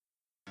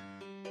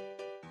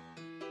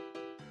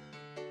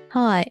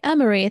Hi, I'm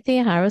Maria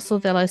Theoharis or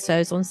Velo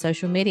Sews on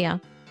social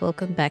media.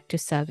 Welcome back to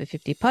Sober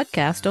 50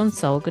 podcast on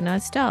Soul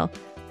Organized Style.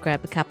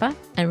 Grab a cuppa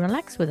and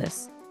relax with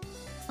us.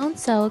 On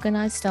Soul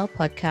Organized Style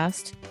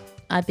podcast,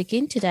 I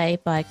begin today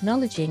by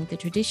acknowledging the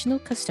traditional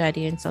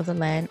custodians of the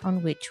land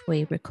on which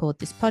we record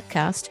this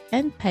podcast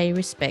and pay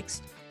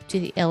respects to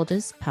the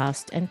elders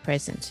past and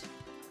present.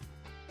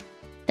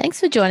 Thanks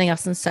for joining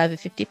us on Sober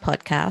 50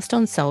 podcast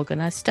on Soul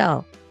Organized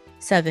Style.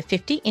 Sober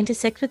 50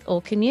 intersect with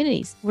all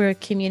communities. We're a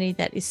community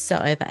that is so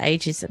over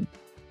ageism.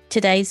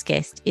 Today's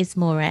guest is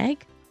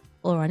Morag,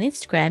 or on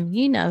Instagram,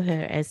 you know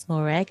her as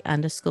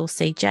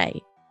Morag_CJ.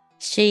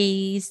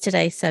 She's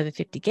today's Sober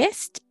 50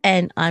 guest,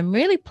 and I'm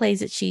really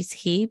pleased that she's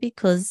here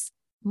because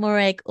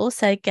Morag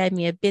also gave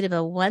me a bit of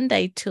a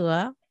one-day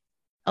tour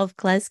of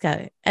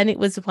Glasgow, and it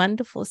was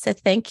wonderful. So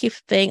thank you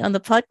for being on the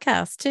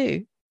podcast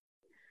too.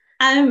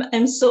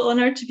 I'm so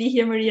honoured to be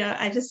here, Maria.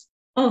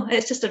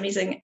 It's just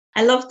amazing.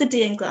 I loved the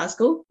day in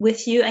Glasgow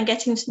with you and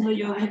getting to know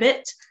you a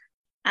bit.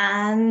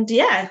 And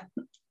yeah,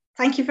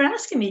 thank you for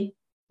asking me.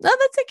 Oh,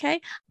 that's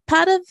okay.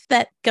 Part of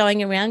that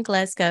going around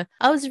Glasgow,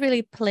 I was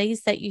really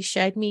pleased that you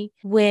showed me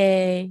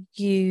where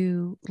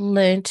you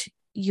learnt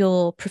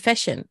your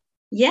profession.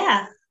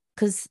 Yeah.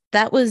 Because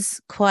that was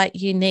quite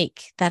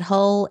unique, that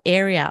whole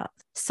area.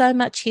 So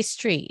much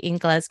history in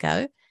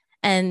Glasgow,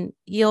 and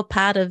you're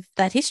part of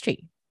that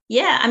history.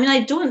 Yeah, I mean,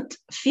 I don't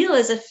feel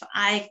as if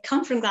I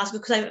come from Glasgow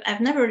because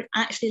I've never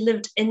actually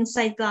lived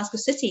inside Glasgow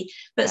City,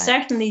 but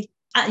certainly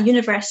at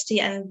university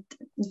and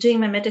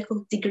doing my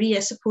medical degree, I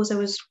suppose I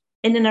was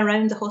in and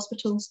around the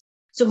hospitals.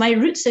 So my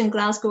roots in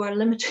Glasgow are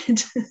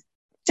limited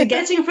to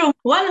getting from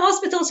one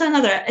hospital to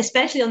another,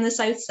 especially on the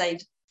south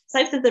side.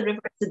 South of the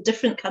river, it's a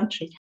different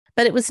country.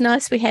 But it was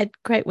nice. We had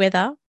great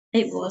weather.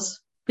 It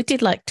was. We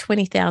did like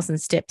 20,000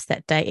 steps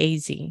that day,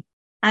 easy.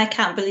 I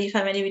can't believe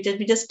how many we did.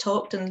 We just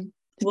talked and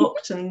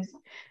walked and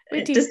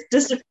it just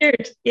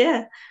disappeared.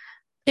 Yeah.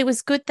 It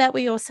was good that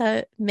we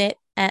also met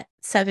at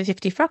Sober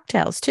 50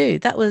 Frocktails too.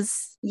 That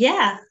was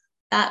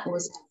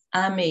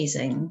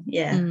amazing.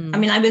 Yeah. I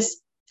mean, I was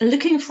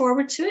looking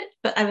forward to it,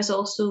 but I was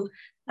also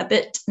a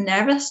bit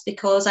nervous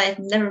because I had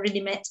never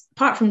really met,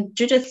 apart from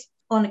Judith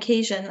on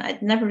occasion,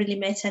 I'd never really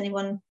met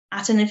anyone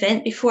at an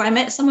event before. I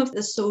met some of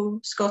the So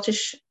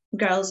Scottish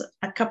girls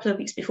a couple of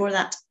weeks before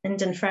that in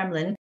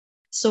Dunfermline.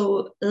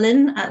 So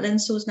Lynn at Lynn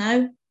Sews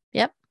Now.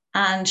 Yep.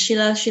 And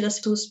Sheila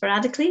Sews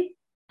sporadically,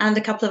 and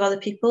a couple of other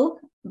people.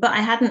 But I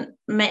hadn't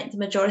met the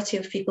majority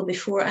of people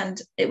before, and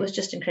it was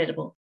just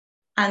incredible.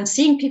 And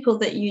seeing people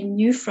that you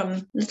knew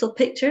from little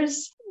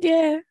pictures,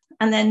 and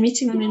then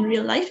meeting them in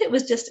real life, it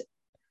was just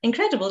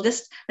incredible,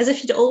 just as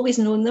if you'd always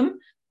known them,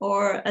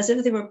 or as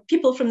if they were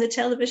people from the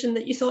television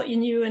that you thought you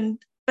knew.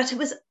 But it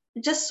was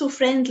just so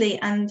friendly,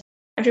 and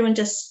everyone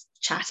just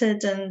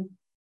chatted and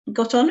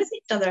got on with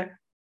each other.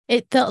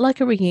 It felt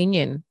like a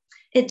reunion.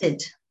 It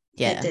did.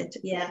 Yeah. It did,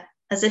 yeah.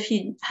 As if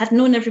you had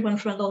known everyone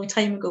from a long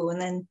time ago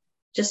and then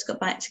just got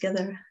back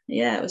together.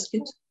 Yeah, it was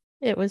good.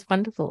 It was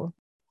wonderful.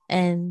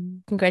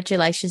 And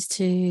congratulations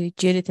to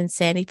Judith and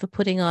Sandy for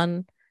putting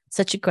on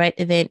such a great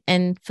event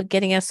and for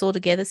getting us all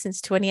together since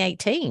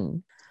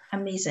 2018.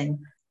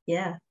 Amazing.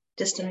 Yeah,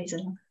 just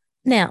amazing.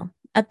 Now,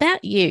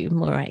 about you,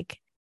 Morag,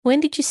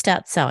 when did you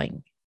start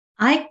sewing?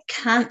 I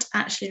can't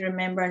actually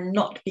remember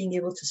not being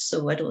able to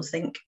sew, I don't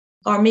think.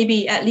 Or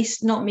maybe at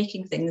least not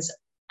making things.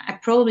 I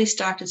probably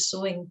started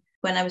sewing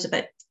when I was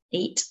about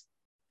 8.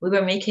 We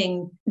were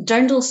making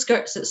dirndl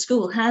skirts at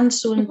school,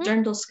 hand-sewn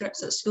dirndl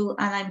skirts at school,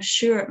 and I'm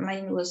sure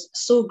mine was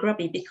so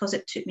grubby because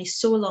it took me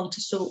so long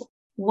to sew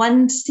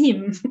one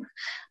seam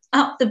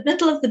up the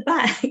middle of the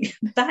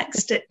back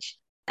stitch.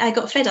 I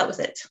got fed up with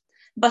it,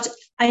 but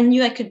I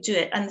knew I could do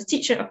it, and the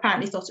teacher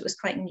apparently thought it was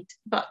quite neat.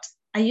 But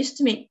I used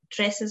to make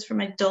dresses for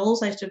my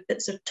dolls out of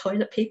bits of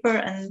toilet paper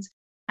and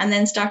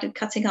then started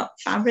cutting up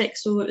fabric.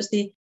 So it was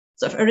the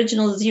sort of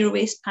original zero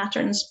waste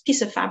patterns,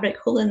 piece of fabric,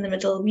 hole in the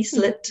middle, wee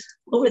slit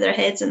over their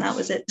heads, and that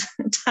was it.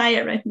 Tie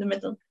around the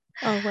middle.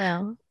 Oh,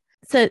 wow.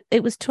 So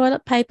it was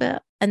toilet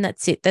paper and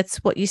that's it. That's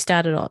what you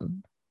started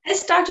on. I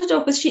started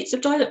off with sheets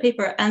of toilet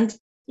paper, and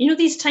you know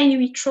these tiny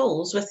wee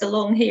trolls with the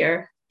long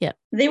hair? Yeah.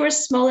 They were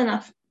small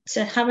enough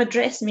to have a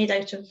dress made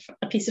out of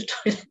a piece of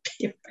toilet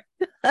paper.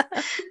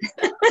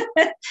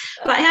 But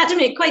I had to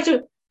make quite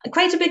a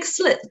big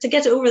slit to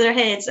get it over their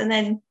heads and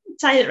then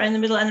tie it around the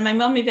middle. And my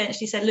mum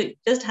eventually said, look,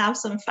 just have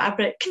some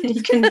fabric.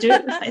 You can do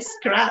it with my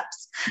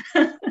scraps.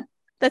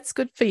 That's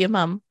good for your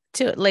mum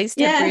to at least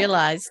have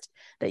realised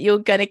that you're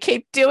going to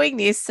keep doing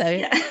this. So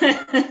yeah.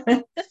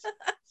 I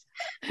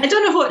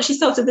don't know what she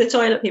thought of the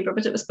toilet paper,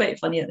 but it was quite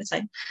funny at the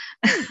time.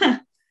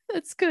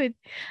 That's good.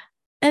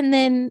 And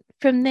then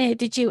from there,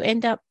 did you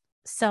end up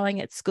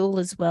sewing at school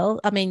as well?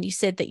 I mean, you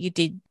said that you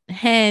did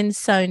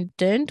hand-sewn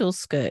dirndl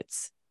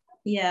skirts.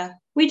 Yeah,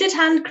 we did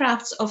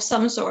handcrafts of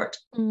some sort,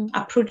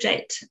 a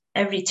project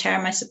every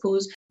term, I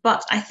suppose.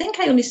 But I think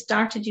I only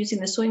started using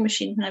the sewing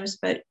machine when I was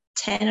about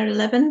 10 or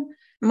 11.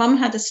 Mum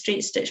had a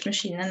straight stitch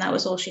machine and that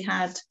was all she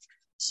had.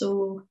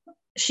 So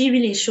she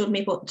really showed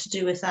me what to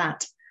do with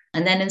that.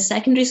 And then in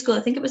secondary school,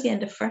 I think it was the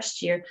end of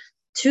first year,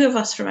 two of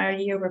us from our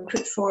year were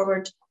put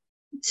forward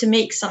to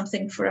make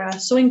something for a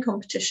sewing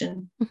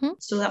competition. Mm-hmm.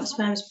 So that was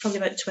when I was probably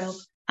about 12.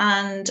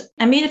 And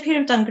I made a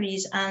pair of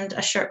dungarees and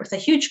a shirt with a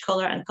huge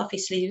collar and puffy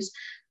sleeves.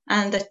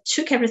 And I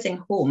took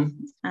everything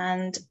home.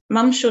 And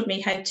Mum showed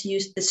me how to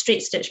use the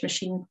straight stitch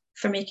machine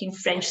for making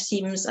French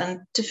seams and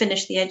to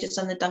finish the edges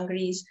on the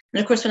dungarees.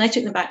 And of course, when I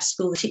took them back to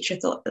school, the teacher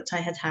thought that I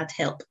had had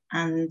help.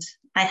 And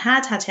I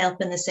had had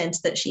help in the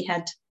sense that she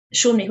had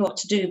shown me what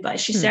to do, but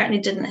she certainly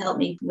didn't help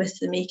me with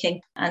the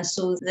making. And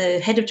so the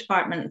head of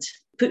department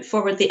put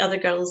forward the other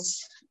girls'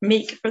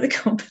 make for the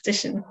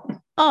competition.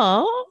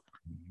 Oh,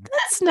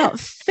 that's not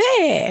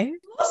fair.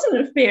 It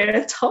wasn't fair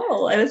at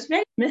all. I was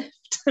very miffed.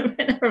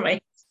 Never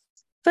mind.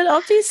 But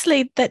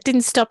obviously that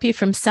didn't stop you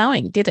from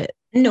sewing, did it?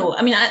 No,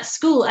 I mean, at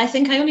school, I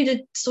think I only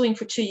did sewing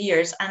for 2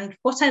 years. And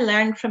what I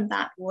learned from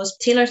that was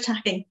tailor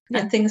tacking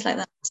and things like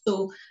that.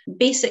 So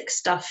basic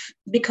stuff,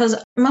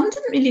 because Mum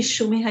didn't really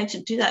show me how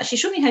to do that. She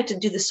showed me how to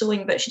do the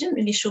sewing, but she didn't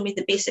really show me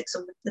the basics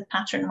of the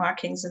pattern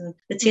markings and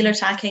the tailor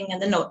tacking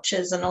and the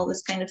notches and all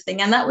this kind of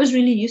thing. And that was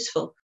really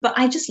useful. But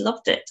I just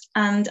loved it.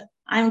 And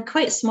I'm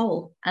quite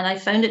small and I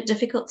found it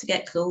difficult to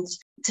get clothes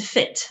to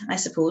fit, I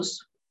suppose.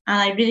 And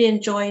I really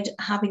enjoyed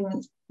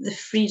having the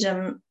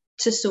freedom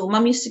to sew.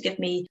 Mum used to give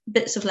me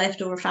bits of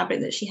leftover fabric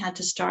that she had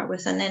to start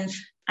with. And then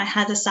I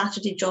had a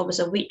Saturday job as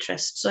a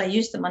waitress. So I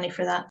used the money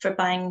for that, for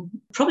buying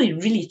probably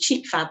really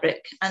cheap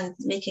fabric and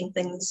making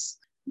things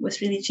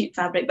with really cheap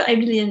fabric. But I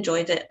really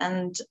enjoyed it.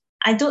 And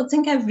I don't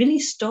think I've really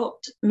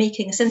stopped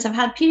making, since I've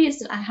had periods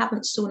that I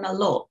haven't sewn a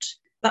lot,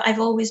 but I've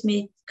always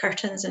made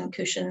curtains and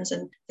cushions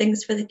and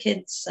things for the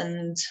kids.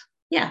 And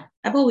yeah,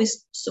 I've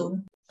always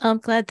sewn. I'm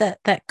glad that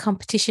that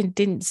competition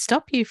didn't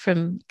stop you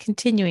from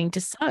continuing to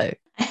sew.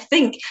 I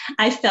think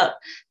I felt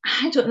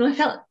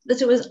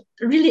that it was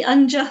really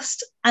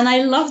unjust. And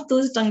I loved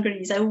those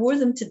dungarees. I wore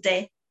them to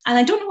death. And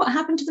I don't know what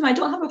happened to them. I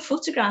don't have a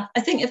photograph. I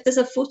think if there's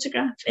a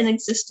photograph in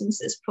existence,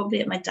 it's probably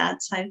at my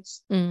dad's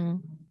house.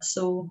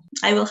 So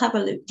I will have a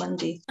look one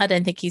day. I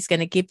don't think he's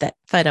going to give that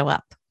photo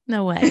up.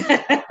 No way.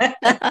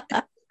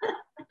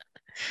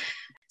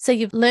 So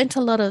you've learnt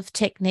a lot of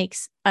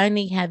techniques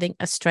only having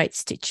a straight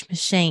stitch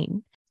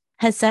machine.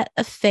 Has that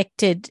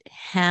affected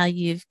how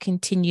you've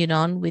continued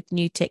on with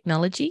new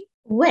technology?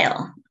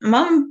 Well,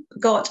 Mum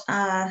got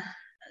a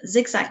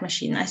zigzag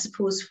machine, I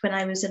suppose, when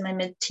I was in my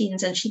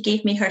mid-teens, and she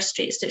gave me her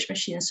straight stitch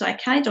machine. So I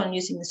carried on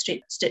using the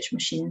straight stitch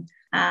machine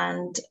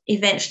and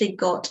eventually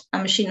got a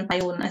machine of my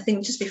own, I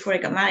think just before I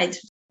got married,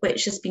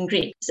 which has been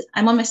great.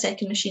 I'm on my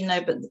second machine now,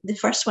 but the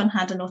first one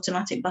had an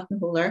automatic button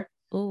holder.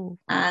 Ooh.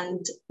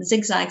 And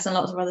zigzags and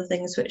lots of other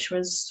things, which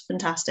was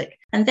fantastic.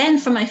 And then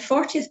for my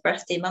 40th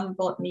birthday, Mum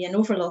bought me an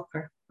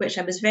overlocker, which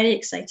I was very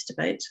excited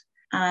about,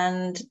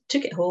 and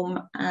took it home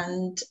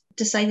and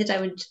decided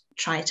I would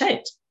try it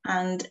out.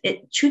 And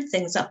it chewed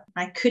things up.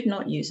 I could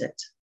not use it.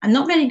 I'm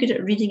not very good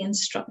at reading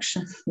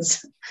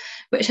instructions,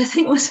 which I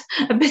think was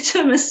a bit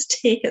of a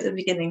mistake at the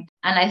beginning.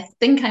 And I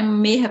think I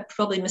may have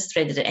probably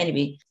misthreaded it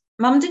anyway.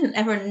 Mum didn't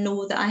ever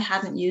know that I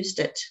hadn't used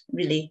it,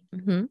 really.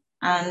 Mm-hmm.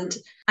 And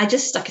I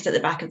just stuck it at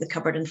the back of the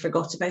cupboard and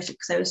forgot about it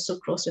because I was so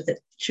cross with it,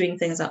 chewing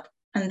things up.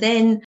 And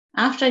then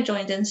after I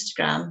joined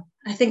Instagram,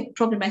 I think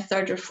probably my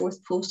third or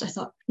fourth post, I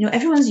thought,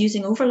 everyone's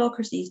using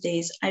overlockers these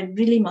days. I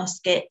really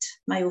must get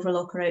my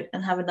overlocker out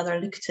and have another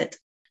look at it.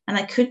 And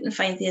I couldn't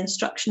find the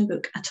instruction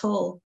book at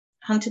all.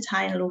 Hunted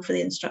high and low for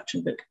the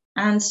instruction book.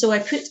 And so I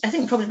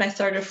think probably my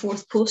third or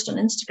fourth post on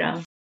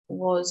Instagram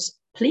was,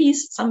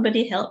 please,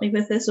 somebody help me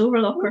with this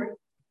overlocker.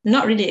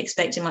 Not really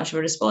expecting much of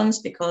a response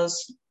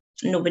because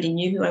nobody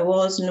knew who I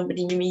was,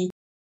 nobody knew me.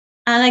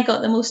 And I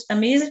got the most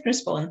amazing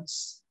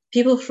response.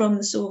 People from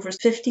the Sew Over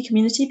 50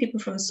 community, people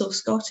from Sew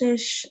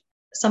Scottish,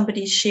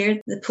 somebody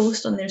shared the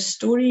post on their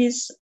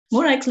stories.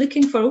 More like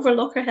looking for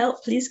overlocker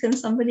help. Please, can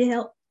somebody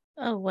help?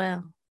 Oh,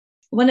 wow.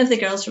 One of the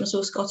girls from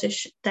Sew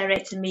Scottish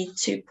directed me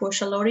to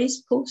Portia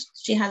Laurie's post.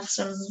 She had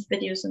some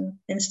videos on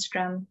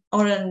Instagram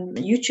or on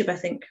YouTube, I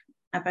think,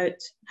 about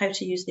how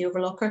to use the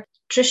overlocker.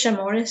 Trisha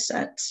Morris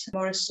at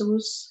Morris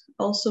Sews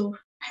also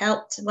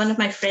helped. One of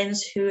my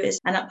friends who is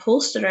an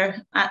upholsterer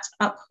at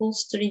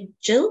Upholstery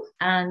Jill,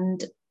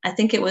 and I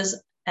think it was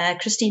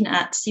Christine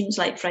at Seems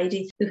Like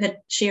Friday who had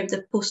shared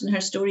the post in her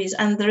stories,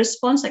 and the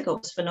response I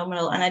got was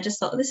phenomenal. And I just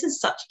thought, this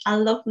is such a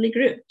lovely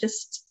group,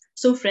 just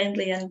so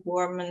friendly and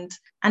warm. And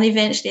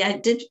eventually I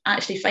did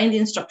actually find the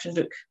instruction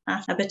book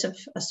after a bit of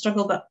a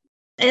struggle, but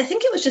I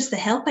think it was just the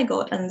help I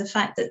got and the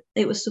fact that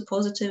it was so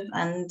positive,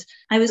 and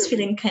I was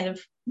feeling kind of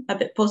a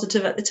bit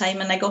positive at the time,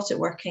 and I got it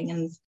working,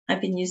 and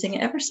I've been using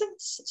it ever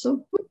since.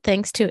 So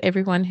thanks to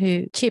everyone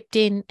who chipped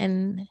in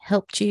and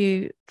helped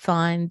you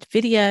find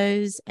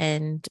videos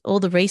and all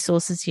the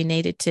resources you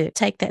needed to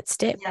take that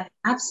step. Yeah,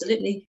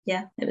 absolutely.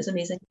 Yeah, it was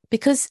amazing.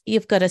 Because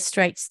you've got a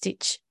straight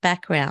stitch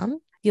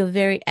background, you're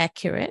very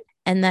accurate,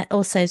 and that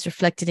also is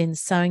reflected in the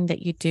sewing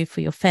that you do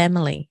for your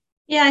family.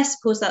 Yeah, I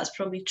suppose that's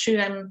probably true.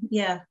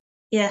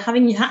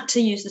 Having had to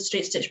use the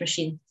straight stitch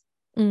machine,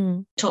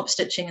 top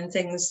stitching and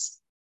things,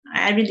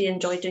 I really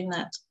enjoy doing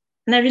that.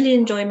 And I really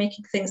enjoy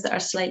making things that are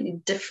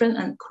slightly different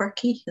and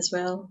quirky as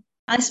well.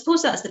 I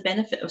suppose that's the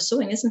benefit of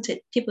sewing, isn't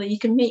it? People, you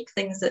can make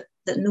things that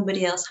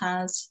nobody else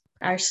has,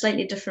 are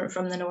slightly different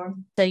from the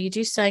norm. So you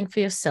do sewing for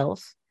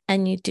yourself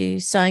and you do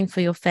sewing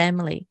for your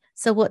family.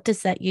 So what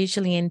does that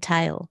usually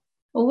entail?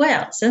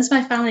 Well, since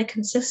my family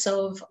consists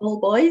of all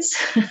boys,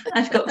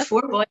 I've got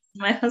 4 boys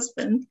and my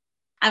husband.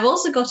 I've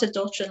also got a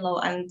daughter-in-law,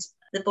 and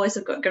the boys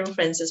have got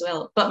girlfriends as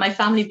well. But my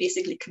family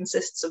basically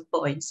consists of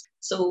boys.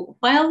 So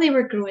while they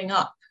were growing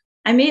up,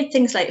 I made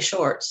things like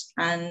shorts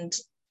and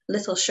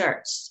little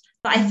shirts.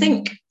 But I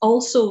think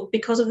also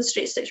because of the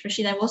straight stitch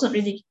machine, I wasn't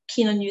really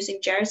keen on using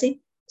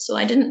jersey. So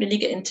I didn't really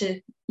get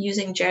into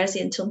using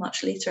jersey until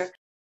much later.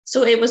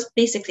 So it was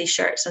basically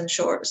shirts and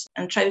shorts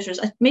and trousers.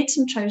 I made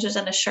some trousers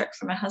and a shirt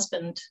for my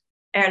husband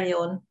early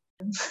on,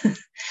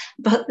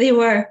 but they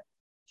were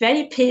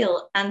very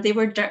pale and they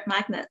were dirt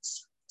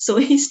magnets. So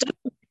he stopped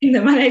making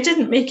them and I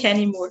didn't make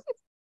any more.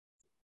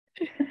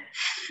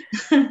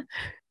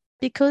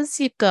 Because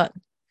you've got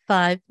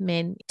 5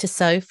 men to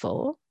sew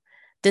for,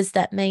 does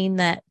that mean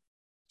that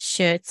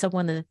shirts are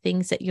one of the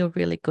things that you're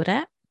really good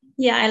at?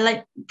 Yeah, I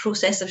like the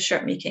process of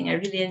shirt making. I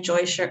really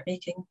enjoy shirt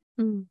making.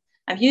 Mm.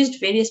 I've used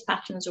various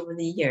patterns over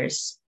the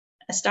years.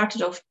 I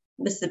started off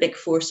with the Big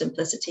 4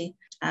 Simplicity,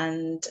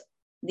 and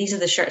these are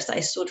the shirts that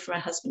I sewed for my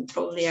husband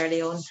probably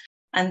early on.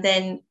 And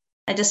then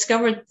I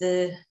discovered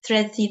the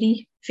Thread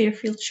Theory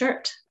Fairfield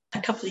shirt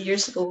a couple of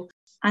years ago,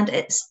 and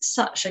it's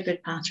such a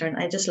good pattern.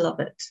 I just love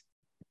it.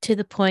 To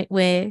the point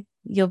where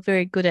you're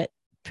very good at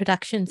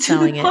production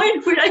sewing to the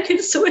point where I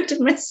could sew it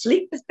in my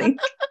sleep, I think.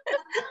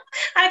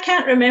 I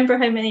can't remember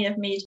how many I've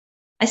made.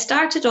 I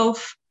started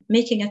off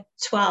making a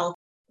 12.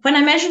 When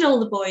I measured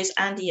all the boys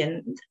and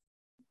Ian,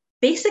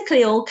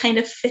 basically all kind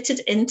of fitted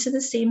into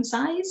the same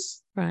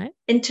size, right,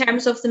 in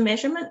terms of the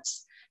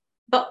measurements.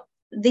 But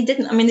they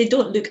didn't, I mean, they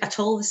don't look at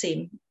all the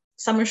same.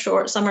 Some are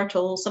short, some are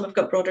tall, some have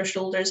got broader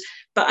shoulders.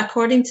 But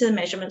according to the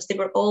measurements, they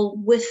were all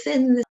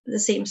within the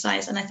same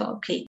size. And I thought,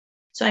 okay.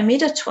 So I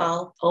made a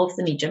 12 of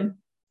the medium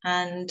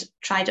and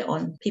tried it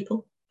on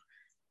people.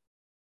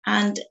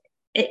 And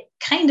it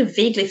kind of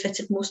vaguely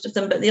fitted most of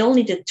them, but they all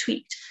needed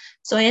tweaked.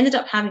 So I ended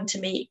up having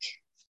to make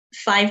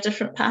 5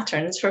 different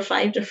patterns for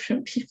 5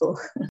 different people.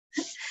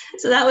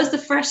 So that was the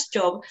first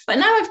job. But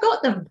now I've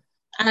got them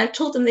and I've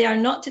told them they are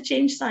not to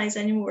change size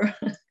anymore.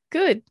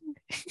 Good.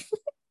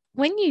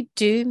 When you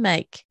do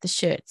make the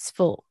shirts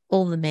for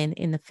all the men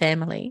in the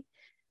family,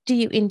 do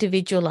you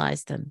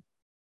individualize them?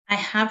 I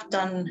have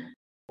done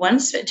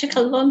once, but it took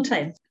a long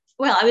time.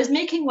 Well, I was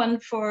making one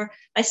for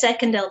my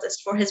second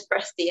eldest for his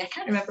birthday. I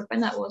can't remember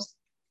when that was,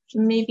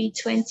 maybe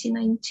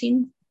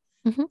 2019.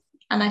 Mm-hmm.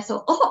 And I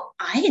thought, oh,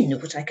 I knew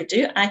what I could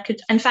do.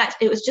 In fact,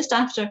 it was just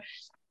after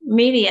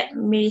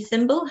Mary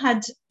Thimble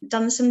had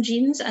done some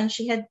jeans and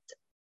she had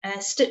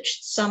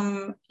stitched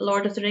some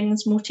Lord of the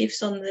Rings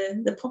motifs on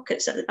the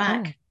pockets at the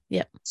back. Oh,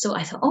 yep. So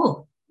I thought,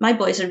 oh, my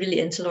boys are really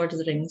into Lord of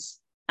the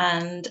Rings.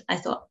 And I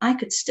thought I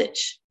could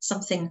stitch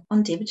something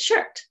on David's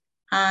shirt.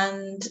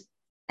 And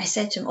I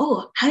said to him,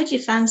 oh, how do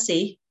you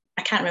fancy,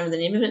 I can't remember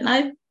the name of it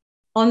now,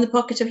 on the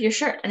pocket of your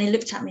shirt? And he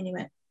looked at me and he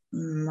went,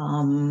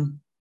 Mum,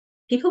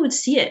 people would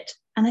see it.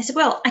 And I said,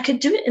 well, I could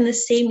do it in the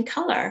same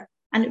colour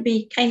and it'd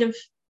be kind of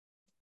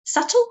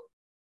subtle.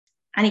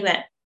 And he went,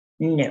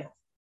 no.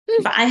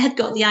 But I had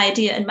got the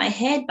idea in my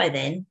head by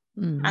then.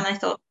 And I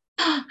thought,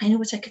 oh, I know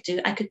what I could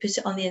do. I could put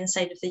it on the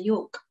inside of the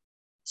yoke.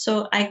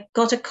 So I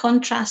got a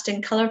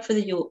contrasting colour for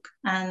the yoke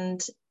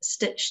and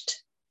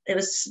stitched, it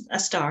was a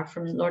star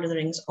from Lord of the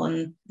Rings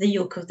on the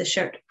yoke of the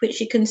shirt,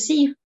 which you can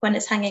see when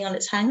it's hanging on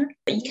its hanger,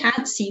 but you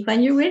can't see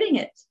when you're wearing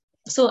it.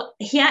 So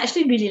he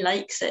actually really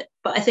likes it,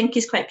 but I think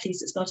he's quite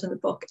pleased it's not in the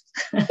pocket.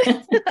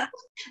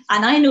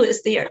 And I know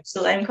it's there,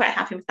 so I'm quite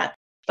happy with that.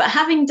 But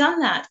having done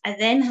that, I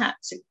then had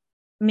to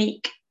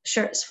make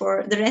shirts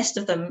for the rest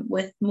of them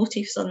with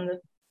motifs on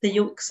the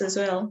yokes as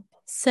well.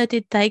 So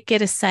did they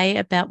get a say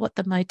about what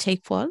the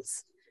motif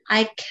was?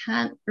 I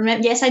can't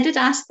remember. Yes, I did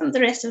ask them, the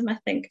rest of them, I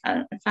think.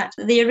 In fact,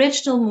 the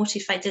original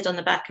motif I did on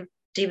the back of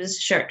David's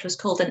shirt was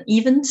called an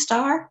even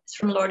star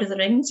from Lord of the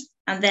Rings.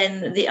 And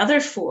then the other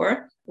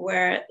 4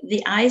 were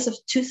the eyes of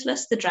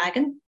Toothless the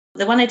dragon.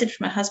 The one I did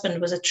for my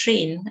husband was a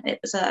train. It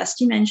was a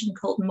steam engine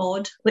called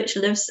Maud, which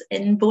lives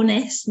in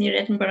Bowness near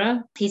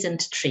Edinburgh. He's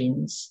into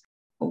trains.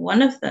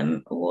 One of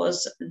them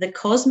was the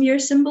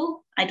Cosmere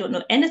symbol. I don't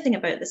know anything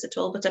about this at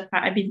all, but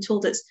I've been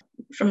told it's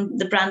from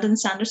the Brandon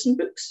Sanderson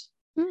books.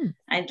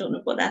 I don't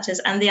know what that is.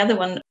 And the other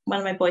one of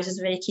my boys is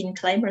a very keen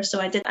climber, so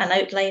I did an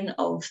outline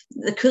of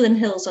the Coolin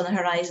Hills on the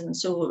horizon.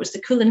 So it was the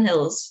Coolin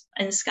Hills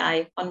in the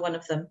sky on one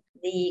of them,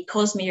 the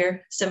Cosmere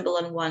symbol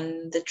on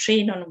one, the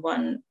train on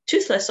one,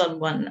 Toothless on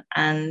one,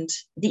 and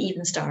the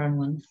even star on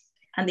one.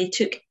 And they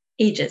took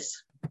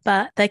ages.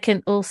 But they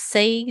can all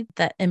see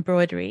that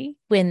embroidery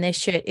when their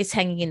shirt is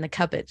hanging in the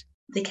cupboard.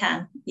 They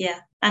can,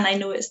 yeah. And I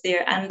know it's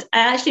there. And I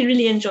actually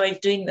really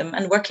enjoyed doing them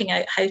and working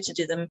out how to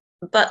do them.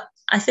 But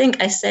I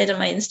think I said on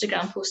my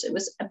Instagram post, it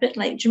was a bit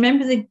like, do you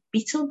remember the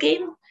Beetle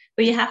game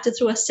where you have to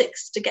throw a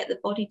 6 to get the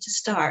body to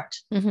start?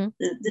 Mm-hmm.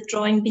 The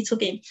drawing Beetle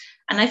game.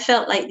 And I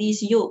felt like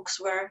these yokes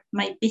were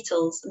my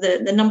beetles,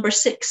 the number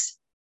 6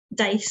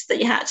 dice that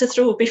you had to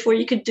throw before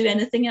you could do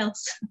anything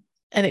else.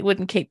 And it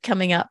wouldn't keep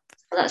coming up.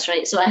 That's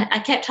right. So I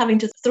kept having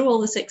to throw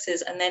all the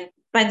sixes, and then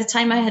by the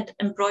time I had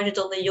embroidered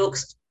all the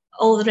yokes,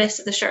 all the rest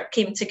of the shirt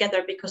came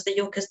together because the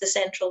yoke is the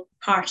central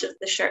part of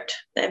the shirt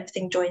that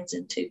everything joins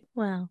into.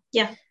 Wow.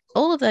 Yeah.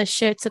 All of those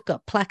shirts have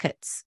got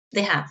plackets.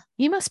 They have.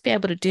 You must be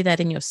able to do that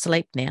in your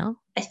sleep now.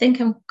 I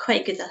think I'm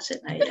quite good at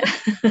it now,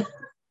 yeah.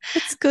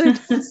 That's good.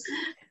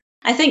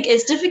 I think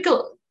it's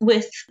difficult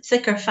with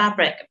thicker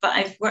fabric, but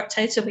I've worked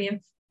out a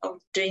way of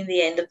doing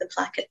the end of the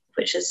placket,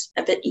 which is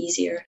a bit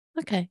easier.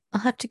 Okay.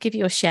 I'll have to give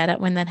you a shout out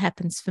when that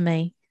happens for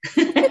me.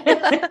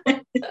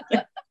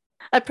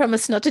 I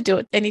promise not to do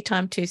it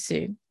anytime too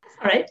soon.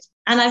 All right.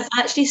 And I've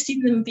actually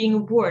seen them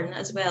being worn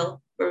as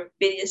well for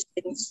various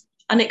things.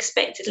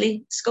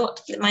 Unexpectedly,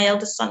 Scott, my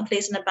eldest son,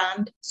 plays in a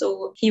band,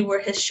 so he wore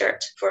his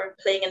shirt for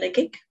playing in a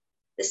gig.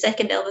 The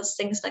second eldest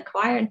sings in a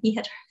choir, and he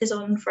had his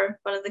on for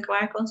one of the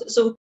choir concerts.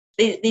 So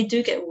they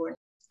do get worn.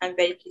 I'm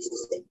very pleased to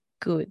say.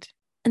 Good.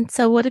 And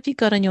so what have you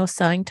got on your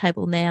sewing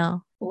table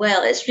now?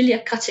 Well, it's really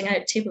a cutting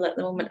out table at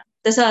the moment.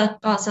 There's a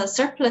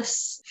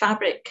surplus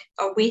fabric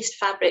or waste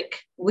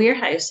fabric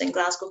warehouse in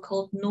Glasgow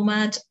called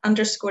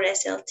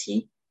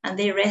Nomad_SLT, and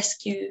they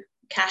rescue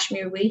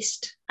cashmere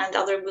waste and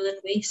other woolen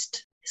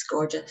waste. It's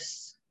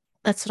gorgeous.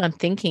 That's what I'm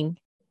thinking.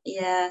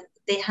 Yeah,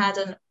 they had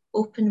an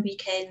open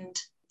weekend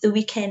the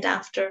weekend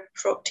after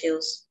Frock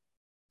Tales.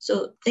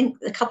 So I think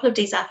a couple of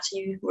days after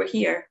you were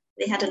here,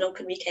 they had an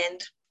open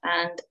weekend,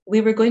 and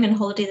we were going on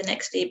holiday the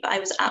next day, but I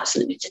was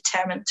absolutely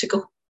determined to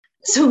go.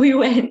 So we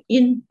went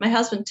in, my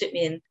husband took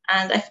me in,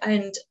 and I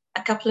found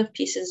a couple of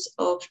pieces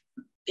of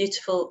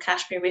beautiful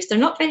cashmere waist. They're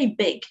not very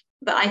big,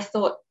 but I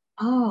thought,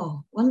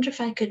 oh, wonder if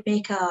I could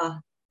make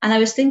and I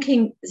was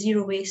thinking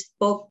zero waist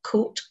bob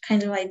coat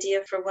kind of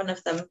idea for one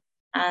of them,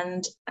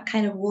 and a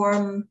kind of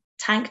warm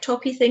tank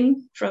toppy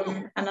thing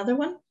from another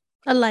one.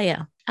 A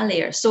layer.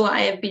 So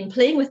I have been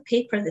playing with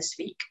paper this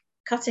week,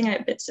 cutting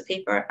out bits of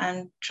paper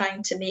and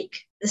trying to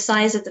make the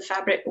size of the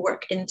fabric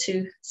work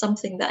into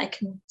something that I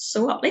can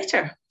sew up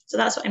later. So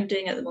that's what I'm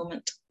doing at the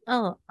moment.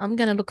 Oh, I'm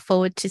going to look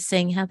forward to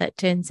seeing how that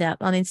turns out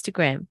on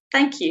Instagram.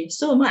 Thank you.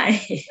 So am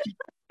I.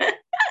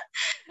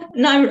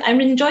 No, I'm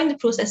enjoying the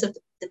process of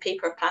the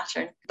paper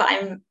pattern, but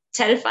I'm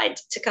terrified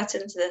to cut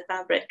into the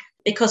fabric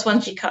because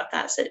once you cut,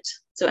 that's it.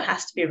 So it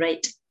has to be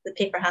right. The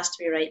paper has to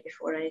be right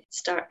before I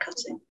start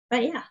cutting.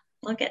 But yeah,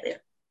 I'll get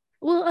there.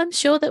 Well, I'm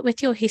sure that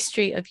with your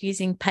history of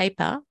using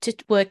paper to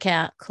work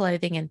out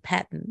clothing and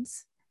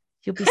patterns,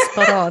 you'll be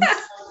spot on.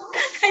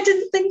 I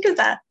didn't think of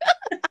that.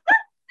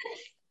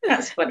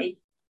 That's funny.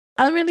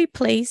 I'm really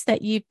pleased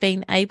that you've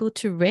been able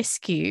to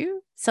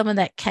rescue some of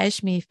that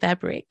cashmere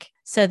fabric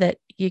so that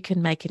you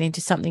can make it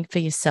into something for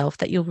yourself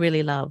that you'll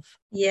really love.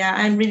 Yeah,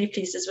 I'm really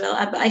pleased as well.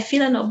 I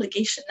feel an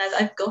obligation now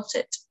that I've got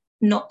it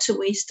not to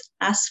waste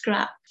a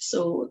scrap.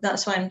 So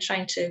that's why I'm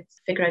trying to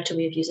figure out a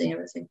way of using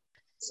everything.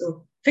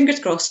 So fingers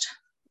crossed.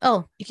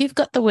 Oh, you've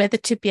got the weather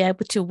to be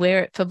able to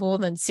wear it for more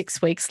than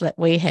 6 weeks like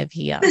we have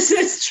here. This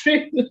is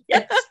true.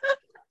 Yes.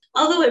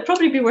 Although it'd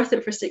probably be worth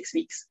it for 6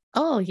 weeks.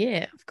 Oh,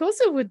 yeah, of course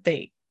it would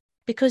be.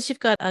 Because you've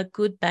got a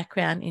good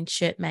background in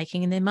shirt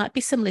making, and there might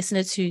be some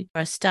listeners who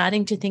are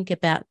starting to think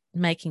about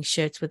making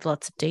shirts with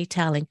lots of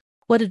detailing.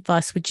 What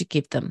advice would you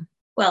give them?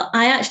 Well,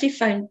 I actually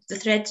found the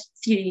Thread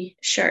Theory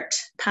shirt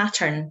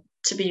pattern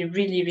to be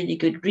really, really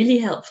good, really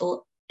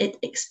helpful. It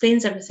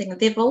explains everything.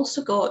 They've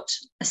also got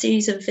a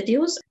series of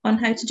videos on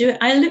how to do it.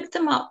 I looked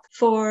them up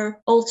for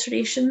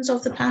alterations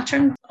of the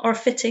pattern or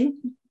fitting,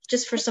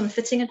 just for some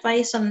fitting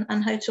advice on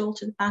how to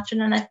alter the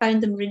pattern, and I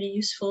found them really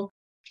useful.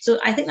 So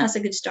I think that's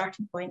a good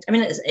starting point. I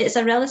mean, it's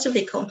a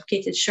relatively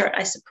complicated shirt,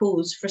 I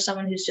suppose, for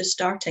someone who's just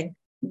starting.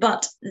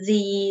 But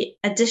the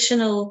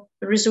additional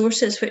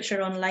resources which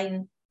are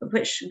online,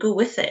 which go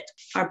with it,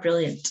 are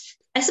brilliant.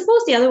 I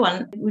suppose the other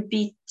one would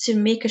be to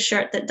make a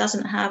shirt that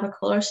doesn't have a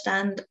collar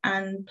stand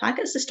and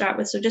plackets to start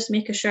with. So just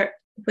make a shirt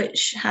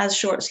which has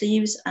short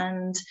sleeves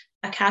and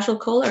a casual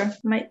collar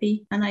might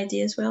be an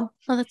idea as well.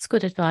 Oh, that's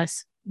good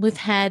advice. We've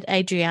had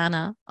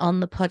Adriana on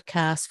the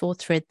podcast for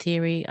Thread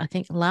Theory, I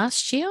think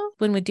last year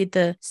when we did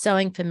the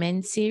Sewing for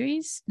Men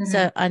series. Mm-hmm.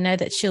 So I know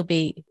that she'll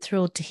be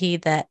thrilled to hear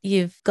that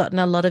you've gotten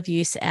a lot of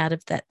use out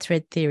of that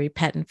Thread Theory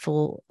pattern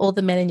for all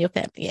the men in your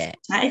family. Yeah,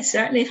 I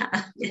certainly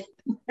have.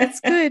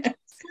 That's good.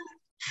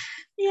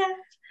 Yeah.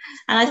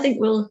 And I think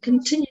will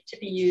continue to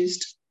be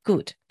used.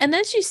 Good. And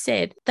as you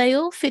said, they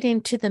all fit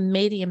into the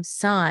medium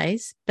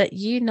size, but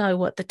you know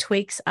what the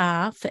tweaks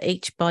are for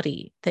each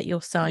body that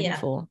you're sewing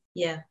for.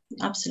 Yeah,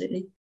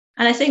 absolutely.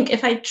 And I think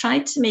if I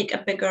tried to make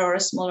a bigger or a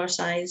smaller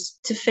size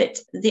to fit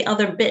the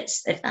other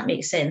bits, if that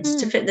makes sense,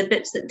 to fit the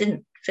bits that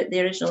didn't fit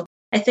the original,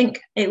 I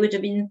think it would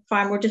have been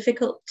far more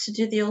difficult to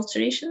do the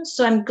alterations.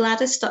 So I'm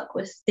glad I stuck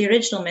with the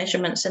original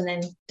measurements and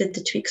then did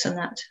the tweaks on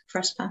that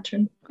first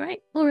pattern. Great.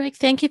 All right.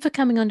 Thank you for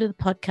coming onto the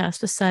podcast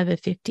for Sew Over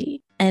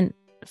 50 and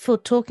for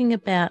talking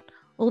about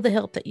all the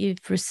help that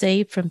you've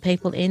received from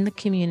people in the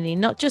community,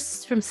 not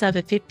just from Sew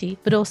Over 50,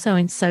 but also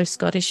in Sew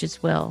Scottish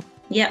as well.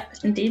 Yeah,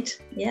 indeed.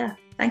 Yeah.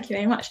 Thank you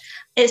very much.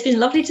 It's been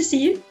lovely to see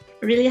you.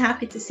 really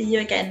happy to see you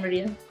again,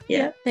 Maria.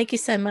 Yeah. Thank you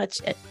so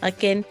much.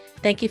 Again,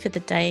 thank you for the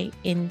day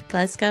in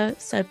Glasgow.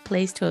 So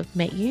pleased to have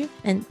met you.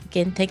 And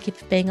again, thank you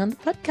for being on the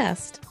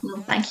podcast.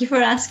 Well, thank you for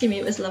asking me.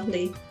 It was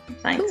lovely.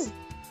 Thanks. Cool.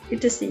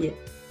 Good to see you.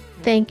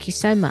 Thank you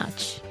so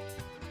much.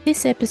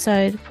 This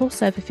episode,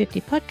 Pulse Over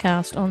 50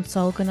 podcast on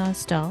Soul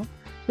Organised Style,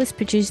 was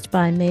produced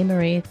by me,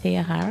 Maria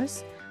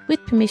Theoharis,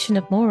 with permission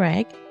of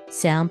Morag,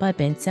 sound by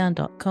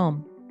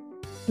bensound.com.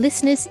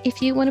 Listeners,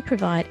 if you want to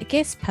provide a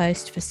guest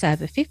post for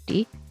Sober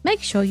 50,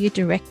 make sure you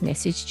direct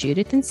message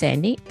Judith and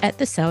Sandy at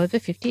the Sober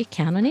 50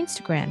 account on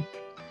Instagram.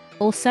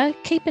 Also,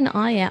 keep an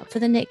eye out for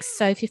the next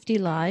So 50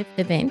 Live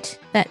event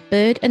that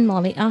Bird and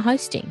Molly are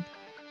hosting.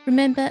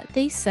 Remember,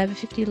 these Sober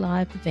 50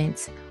 Live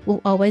events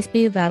will always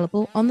be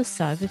available on the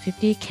Sober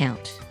 50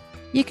 account.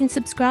 You can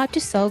subscribe to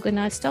Soul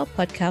Organised Style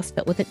podcast,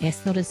 but with an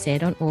S, not a Z,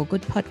 on all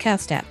good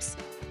podcast apps.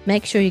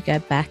 Make sure you go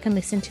back and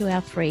listen to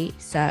our free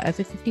Sober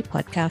 50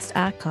 podcast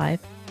archive.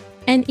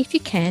 And if you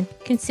can,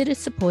 consider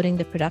supporting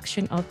the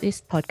production of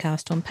this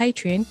podcast on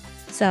Patreon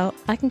so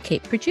I can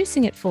keep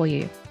producing it for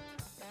you.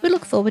 We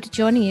look forward to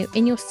joining you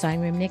in your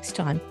sewing room next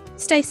time.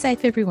 Stay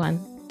safe,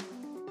 everyone.